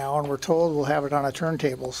right now, and we're told we'll have it on a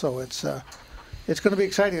turntable. So it's going to be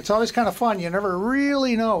exciting. It's always kind of fun. You never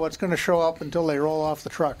really know what's going to show up until they roll off the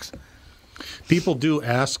trucks. People do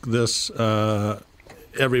ask this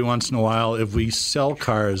every once in a while if we sell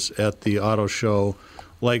cars at the auto show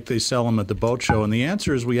like they sell them at the boat show, and the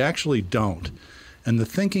answer is we actually don't. And the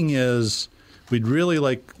thinking is we'd really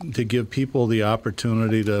like to give people the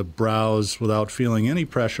opportunity to browse without feeling any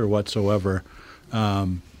pressure whatsoever.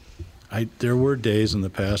 There were days in the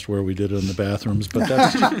past where we did it in the bathrooms, but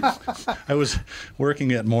that's I was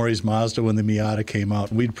working at Maury's Mazda when the Miata came out,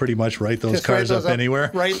 and we'd pretty much write those cars up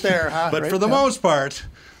anywhere. Right there, huh? But right for the there. most part,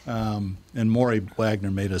 and Maury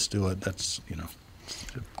Wagner made us do it. That's,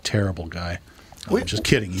 a terrible guy. Just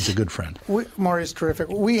kidding. He's a good friend. Maury's terrific.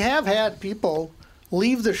 We have had people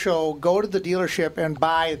leave the show, go to the dealership, and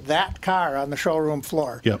buy that car on the showroom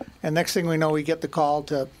floor. Yep. And next thing we know, we get the call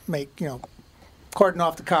to make, cordon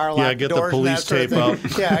off the car, lock get the doors, the police and that sort of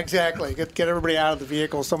tape thing. Yeah, exactly. Get everybody out of the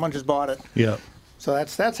vehicle. Someone just bought it. Yeah. So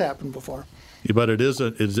that's happened before. Yeah, but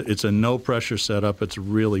it's a no pressure setup. It's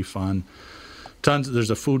really fun. There's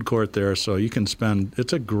a food court there, so you can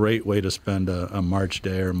it's a great way to spend a March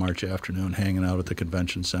day or March afternoon hanging out at the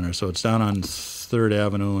convention center. So it's down on 3rd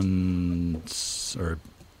Avenue or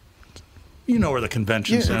you know where the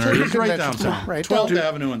convention center is, right downtown. Right. 12th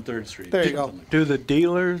Avenue and 3rd Street. There you go. Do the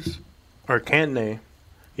dealers, or can they,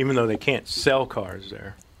 even though they can't sell cars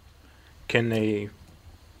there, can they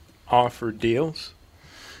offer deals?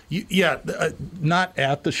 Not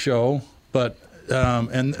at the show, but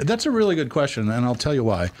and that's a really good question, and I'll tell you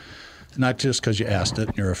why. Not just because you asked it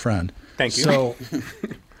and you're a friend. Thank you. So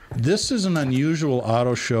this is an unusual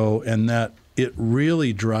auto show in that it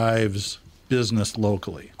really drives business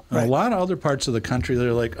locally. Right. A lot of other parts of the country,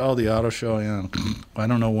 they're like, oh, the auto show, I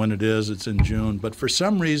don't know when it is. It's in June. But for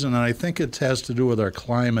some reason, and I think it has to do with our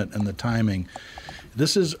climate and the timing,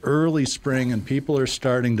 this is early spring, and people are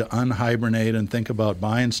starting to unhibernate and think about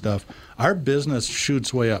buying stuff. Our business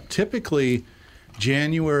shoots way up. Typically,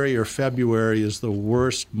 January or February is the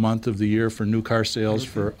worst month of the year for new car sales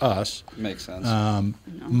for us. Makes sense.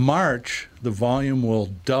 March, the volume will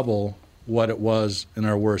double what it was in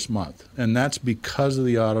our worst month, and that's because of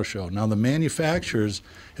the auto show. Now, the manufacturers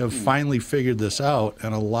have finally figured this out,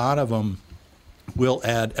 and a lot of them will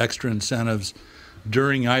add extra incentives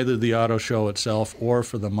during either the auto show itself or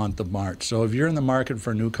for the month of March. So if you're in the market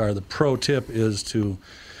for a new car, the pro tip is to,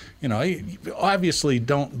 obviously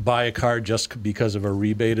don't buy a car just because of a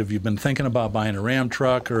rebate. If you've been thinking about buying a Ram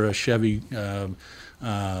truck or a Chevy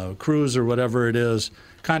Cruze or whatever it is,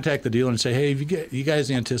 contact the dealer and say, hey, if you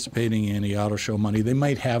guys anticipating any auto show money, they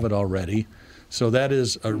might have it already. So that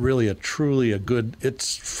is truly a good,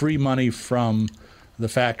 it's free money from the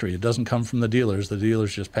factory. It doesn't come from the dealers. The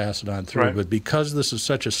dealers just pass it on through. Right. But because this is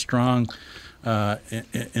such a strong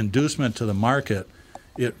inducement to the market,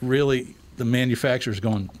 it really, the manufacturer's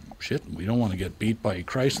going, shit, we don't want to get beat by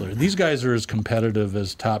Chrysler. These guys are as competitive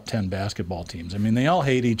as top 10 basketball teams. I mean, they all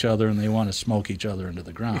hate each other and they want to smoke each other into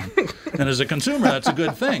the ground. And as a consumer, that's a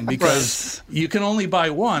good thing because you can only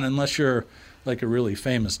buy one unless you're like a really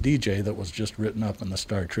famous DJ that was just written up in the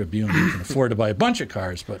Star Tribune. You can afford to buy a bunch of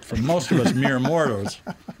cars, but for most of us mere mortals,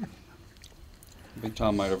 Big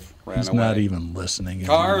Tom might have ran he's away. not even listening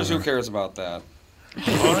Cars, anymore. who cares about that?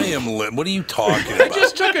 What are you talking I about?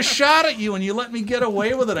 just took a shot at you and you let me get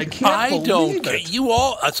away with it. I can't I believe don't.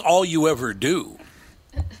 it. That's all you ever do.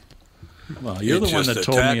 Well, you're You the one just that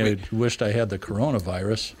told attacked me me. I wished I had the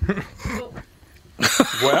coronavirus.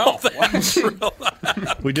 Well, that's real.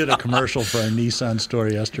 we did a commercial for a Nissan store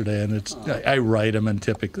yesterday, and I write them, and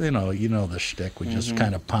typically, you know the shtick. We just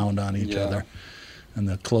kind of pound on each other. And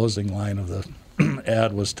the closing line of the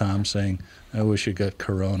ad was Tom saying, "I wish you got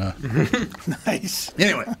Corona." Nice.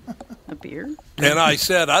 Anyway. A beer? And I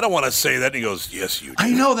said, I don't want to say that. And he goes, yes, you do.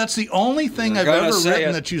 I know. That's the only thing I've gonna ever say written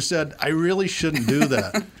it. that you said, I really shouldn't do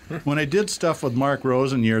that. When I did stuff with Mark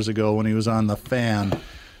Rosen years ago when he was on The Fan,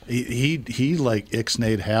 he like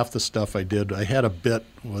ixnayed half the stuff I did. I had a bit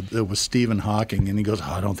it was Stephen Hawking, and he goes,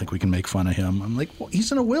 I don't think we can make fun of him. I'm like, well,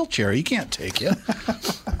 he's in a wheelchair. He can't take you.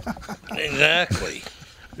 Exactly.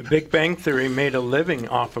 The Big Bang Theory made a living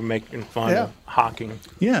off of making fun of Hawking.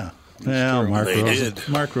 Yeah. Well, They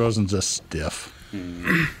Mark Rosen's a stiff.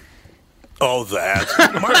 Oh,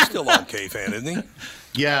 that. Mark's still on K-Fan, isn't he?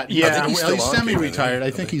 Yeah. Yeah. He's semi-retired. I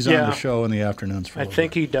think he's on the show in the afternoons for a I little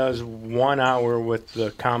think bit. he does 1 hour with the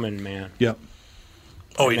Common Man. Yep.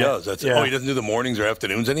 Oh, he does. Yeah. Oh, he doesn't do the mornings or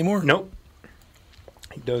afternoons anymore? Nope.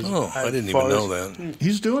 He does. Oh, I didn't even know that.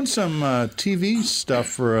 He's doing some TV stuff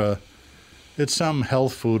for it's some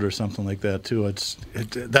health food or something like that too.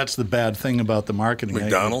 That's the bad thing about the marketing.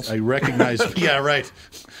 McDonald's? I recognize. Yeah, right.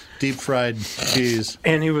 Deep fried cheese.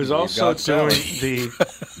 And he was also got doing salad.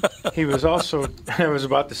 he was also, I was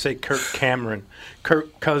about to say Kirk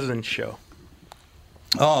Cousins show.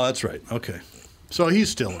 Oh, that's right. Okay. So he's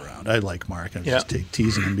still around. I like Mark. I'm just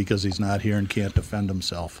teasing him because he's not here and can't defend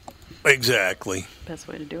himself. Exactly. Best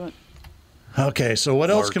way to do it. Okay, so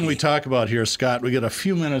what else can we Marky. talk about here, Scott? We got a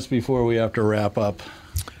few minutes before we have to wrap up.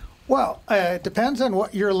 Well, it depends on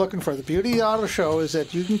what you're looking for. The beauty of the auto show is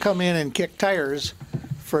that you can come in and kick tires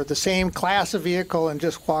for the same class of vehicle and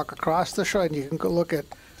just walk across the show, and you can go look at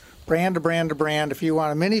brand to brand to brand. If you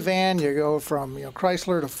want a minivan, you go from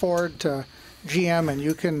Chrysler to Ford to GM, and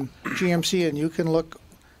you can GMC, and you can look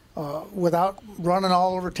without running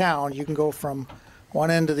all over town. You can go from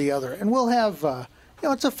one end to the other, and we'll have.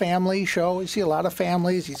 It's a family show. You see a lot of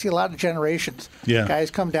families. You see a lot of generations. Yeah. Guys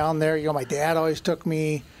come down there. My dad always took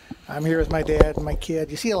me. I'm here with my dad and my kid.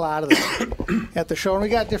 You see a lot of that at the show. And we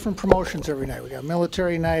got different promotions every night. We got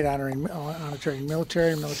military night, honoring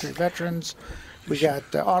military veterans. We got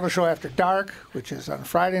auto show after dark, which is on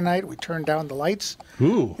Friday night. We turn down the lights.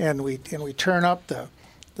 Ooh. And we turn up the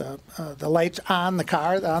lights on the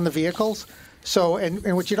car, on the vehicles. So,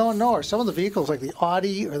 and what you don't know are some of the vehicles, like the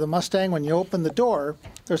Audi or the Mustang, when you open the door,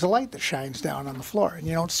 there's a light that shines down on the floor, and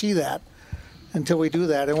you don't see that until we do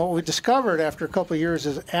that. And what we discovered after a couple of years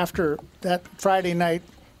is after that Friday night,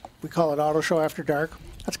 we call it Auto Show After Dark,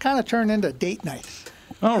 that's kind of turned into date night.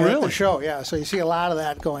 Oh, at really? The show, yeah. So you see a lot of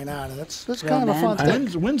that going on, and that's kind of a fun thing.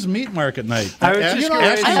 When's meat market night? I was just gonna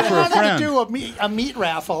asking I for a wanted to friend. do a meat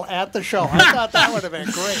raffle at the show. I thought that would have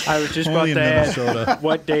been great. I was just about Only in to Minnesota. ask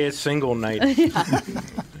what day is single night.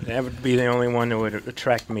 That would be the only one that would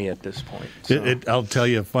attract me at this point. So. I'll tell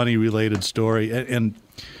you a funny related story. And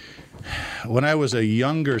when I was a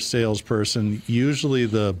younger salesperson, usually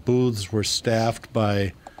the booths were staffed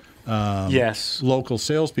by yes. local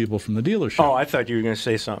salespeople from the dealership. Oh, I thought you were going to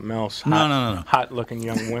say something else. No. Hot-looking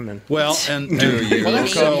young women. Well, and Come with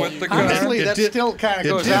the car. Honestly, that still kind of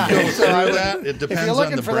goes on. It depends if you're on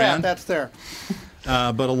looking the for brand. that, that's there.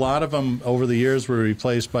 But a lot of them over the years were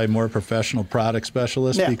replaced by more professional product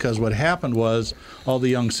specialists because what happened was all the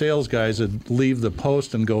young sales guys would leave the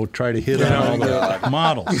post and go try to hit on all the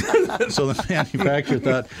models. So the manufacturer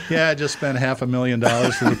thought, I just spent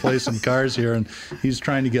 $500,000 to replace some cars here, and he's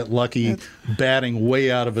trying to get lucky batting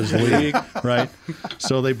way out of his league, right?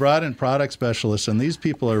 So they brought in product specialists, and these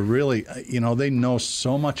people are really, they know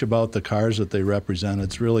so much about the cars that they represent.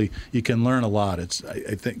 It's really, you can learn a lot.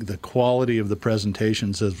 I think the quality of the presentations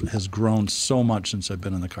has grown so much since I've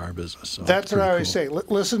been in the car business. So that's what I always say.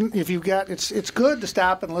 Listen, if you've got, it's good to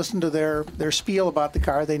stop and listen to their spiel about the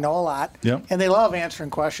car. They know a lot, and they love answering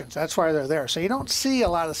questions. That's why they're there. So you don't see a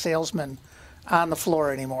lot of salesmen on the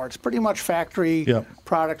floor anymore. It's pretty much factory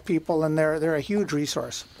product people, and they're a huge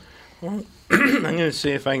resource. Well, I'm going to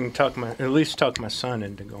see if I can at least talk my son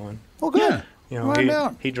into going. Well, good.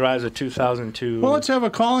 Yeah. He drives a 2002. Well, let's have a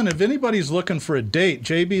call in. If anybody's looking for a date,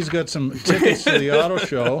 JB's got some tickets to the auto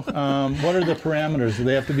show. What are the parameters? Do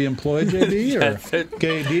they have to be employed, JB? Or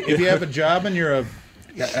okay, if you have a job and you're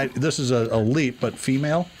this is a leap, but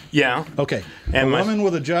female? Yeah. Okay. And a woman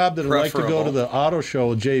with a job that would like to go to the auto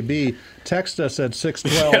show, JB, text us at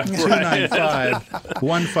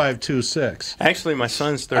 612-295-1526. Actually, my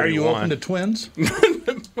son's 31. Are you open to twins?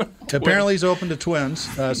 Apparently he's open to twins.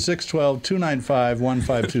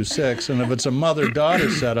 612-295-1526. And if it's a mother-daughter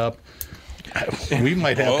setup, we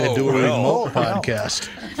might have to do a remote podcast.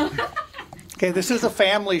 Okay, this is a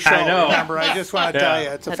family show. I know. Remember, I just want to tell you,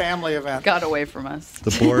 it's a family event. Got away from us.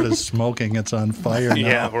 The board is smoking. It's on fire now.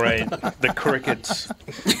 Yeah, right. The crickets.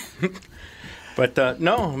 But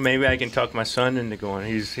no, maybe I can talk my son into going.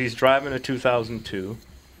 He's driving a 2002.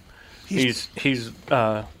 He's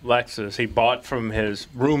Lexus. He bought from his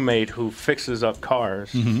roommate who fixes up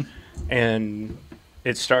cars, and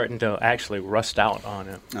it's starting to actually rust out on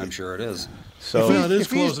him. I'm sure it is. So it is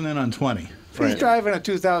closing in on 20. If he's driving a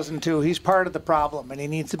 2002, he's part of the problem, and he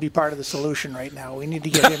needs to be part of the solution right now. We need to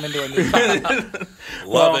get him into a new car.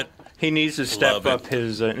 Love it. He needs to step up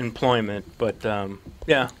his employment, but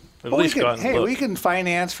yeah, at least go out and look. We can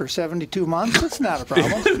finance for 72 months. That's not a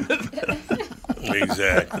problem.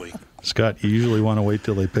 Exactly. Scott, you usually want to wait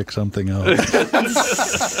till they pick something up.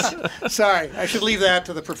 Sorry, I should leave that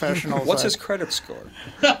to the professionals. What's his credit score?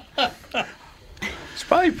 It's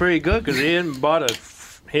probably pretty good because he hasn't bought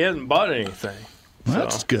anything.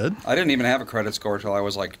 That's good. I didn't even have a credit score until I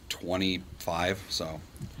was like 25, so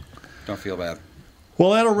don't feel bad.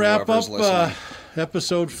 Well, that'll wrap Whoever's up listening.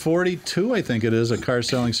 episode 42, I think it is, of Car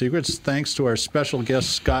Selling Secrets. Thanks to our special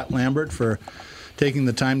guest, Scott Lambert, for taking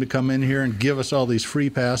the time to come in here and give us all these free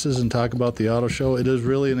passes and talk about the auto show. It is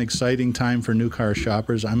really an exciting time for new car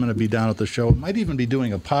shoppers. I'm going to be down at the show. Might even be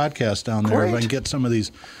doing a podcast down there if I can get some of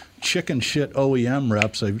these chicken shit OEM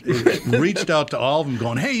reps. I've reached out to all of them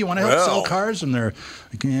going, hey, you want to help sell cars? And they're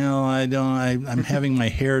like, I don't. I'm having my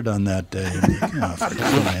hair done that day. For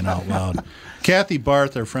crying out loud. Kathy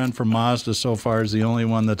Barth, our friend from Mazda so far, is the only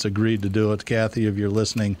one that's agreed to do it. Kathy, if you're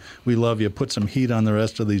listening, we love you. Put some heat on the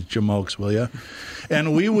rest of these jamokes, will you?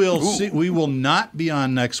 And we will see. We will not be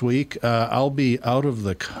on next week. I'll be out of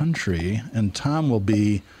the country, and Tom will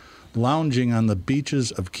be lounging on the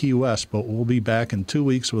beaches of Key West. But we'll be back in 2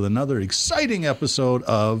 weeks with another exciting episode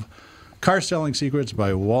of Car Selling Secrets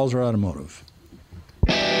by Walzer Automotive.